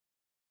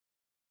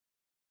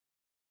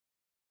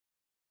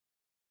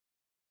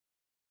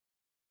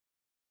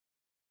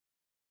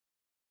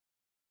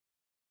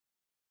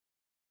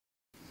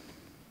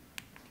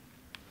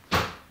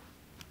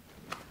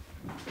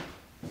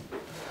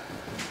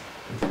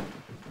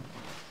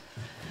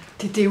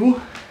T'étais où?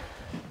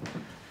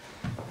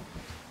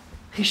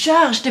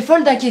 Richard, j'étais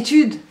folle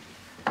d'inquiétude.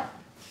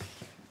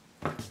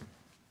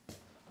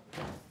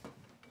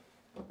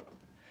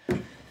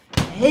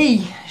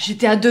 Hey,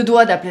 j'étais à 2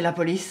 doigts d'appeler la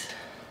police.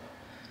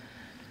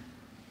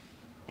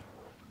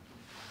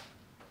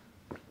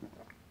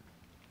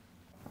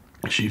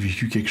 J'ai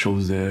vécu quelque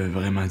chose de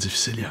vraiment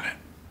difficile hier.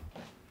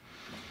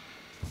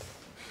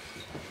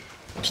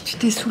 Puis tu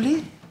t'es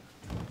saoulé?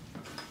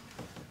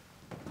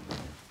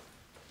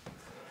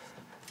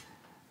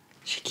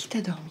 Chez qui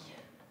t'as dormi?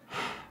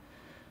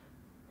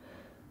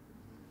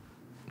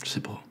 Je sais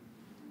pas.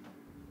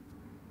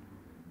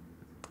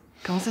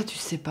 Comment ça, tu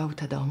sais pas où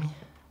t'as dormi?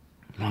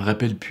 Je m'en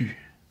rappelle plus.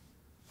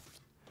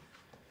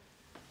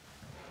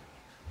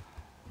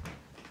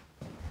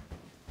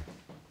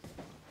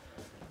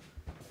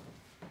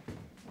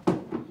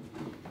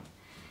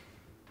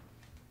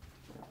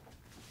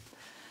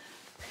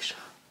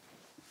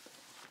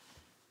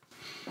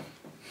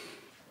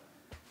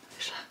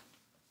 Richard,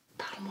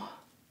 parle-moi.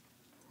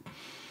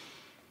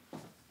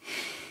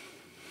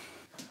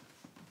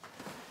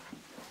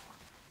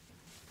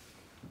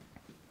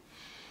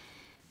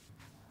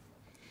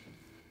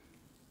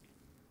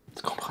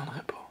 Tu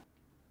comprendrais pas.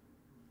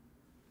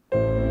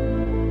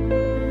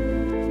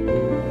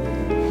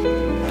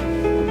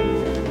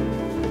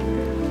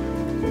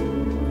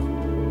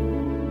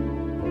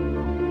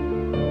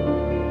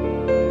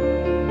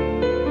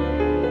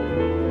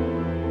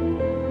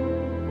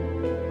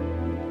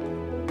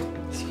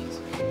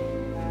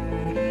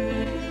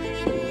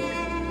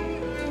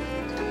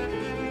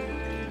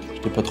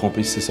 Je t'ai pas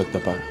trompé si c'est ça que t'as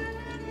peur.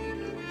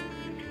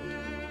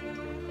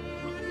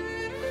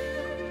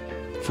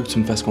 Faut que tu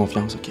me fasses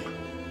confiance, ok?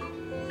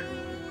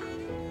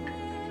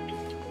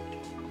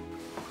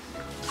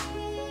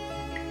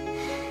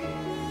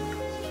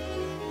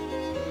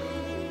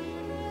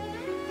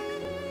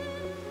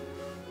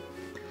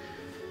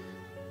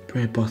 Peu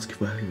importe ce qui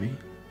va arriver,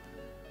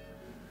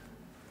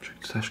 je veux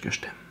que tu saches que je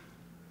t'aime.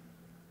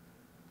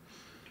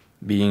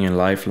 Being a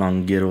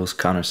lifelong Gittles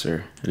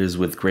connoisseur, it is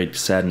with great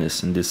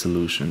sadness and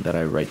disillusion that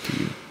I write to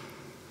you.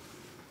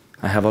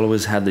 I have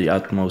always had the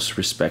utmost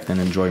respect and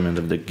enjoyment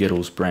of the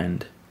Gittles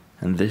brand,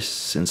 and this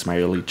since my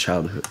early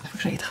childhood. Faut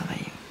que j'aille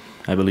travailler.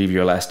 I believe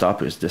your last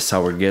opus, The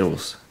Sour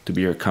Gittles, to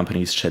be your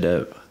company's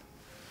chef-d'oeuvre.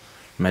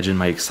 Imagine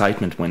my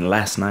excitement when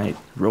last night,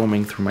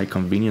 roaming through my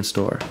convenience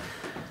store,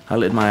 I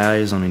lit my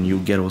eyes on a new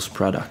Gittles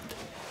product,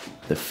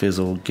 the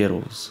Fizzle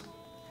Gittles.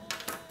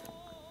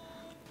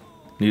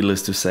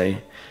 Needless to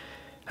say,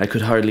 I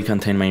could hardly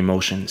contain my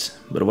emotions,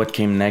 but what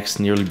came next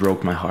nearly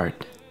broke my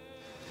heart.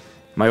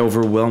 My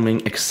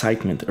overwhelming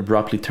excitement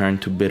abruptly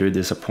turned to bitter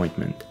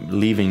disappointment,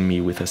 leaving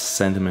me with a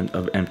sentiment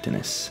of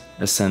emptiness,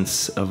 a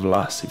sense of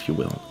loss, if you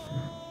will.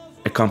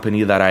 A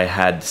company that I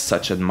had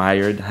such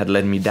admired had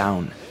let me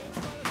down.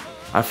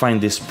 I find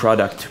this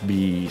product to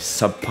be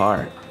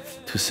subpar,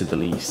 to say the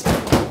least.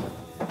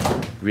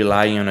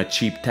 Relying on a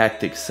cheap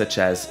tactic such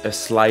as a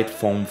slight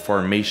foam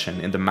formation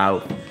in the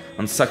mouth,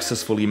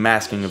 unsuccessfully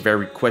masking a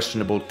very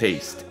questionable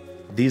taste.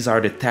 These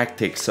are the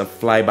tactics of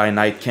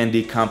fly-by-night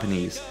candy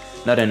companies,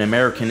 not an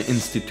American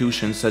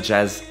institution such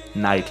as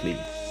Nightly.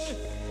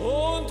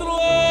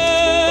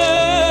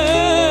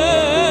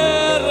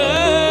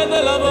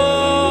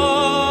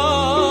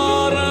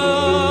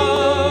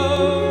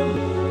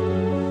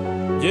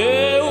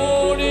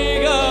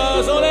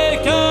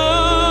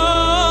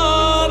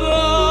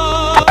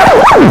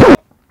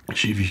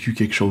 J'ai vécu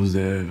quelque chose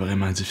de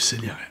vraiment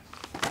difficile hier.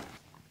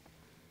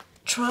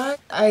 Try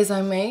as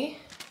I may,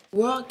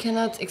 words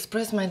cannot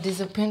express my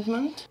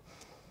disappointment.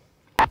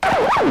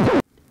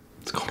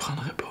 Tu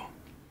comprendrais pas.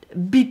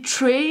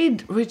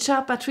 Betrayed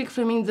Richard Patrick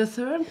Fleming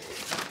III?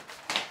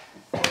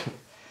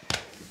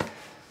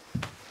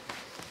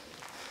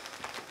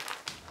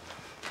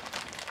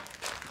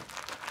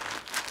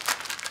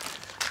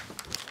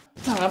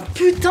 T'as un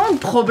putain de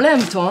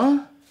problème, toi,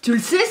 hein? Tu le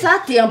sais,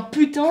 ça? T'es un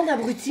putain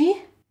d'abruti?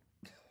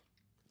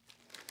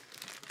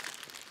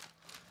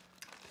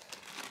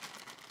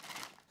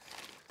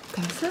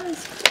 Comme ça,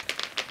 c'est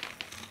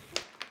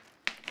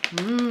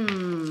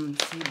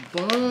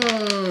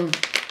bon.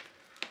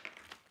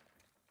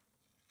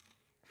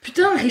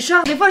 Putain,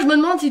 Richard, des fois je me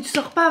demande si tu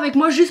sors pas avec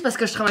moi juste parce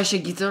que je travaille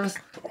chez Gittles.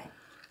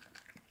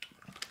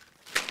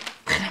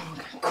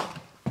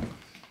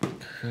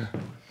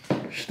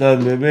 Je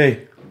t'aime,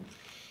 bébé.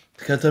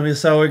 Quand t'as mis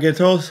Sour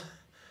Gittles,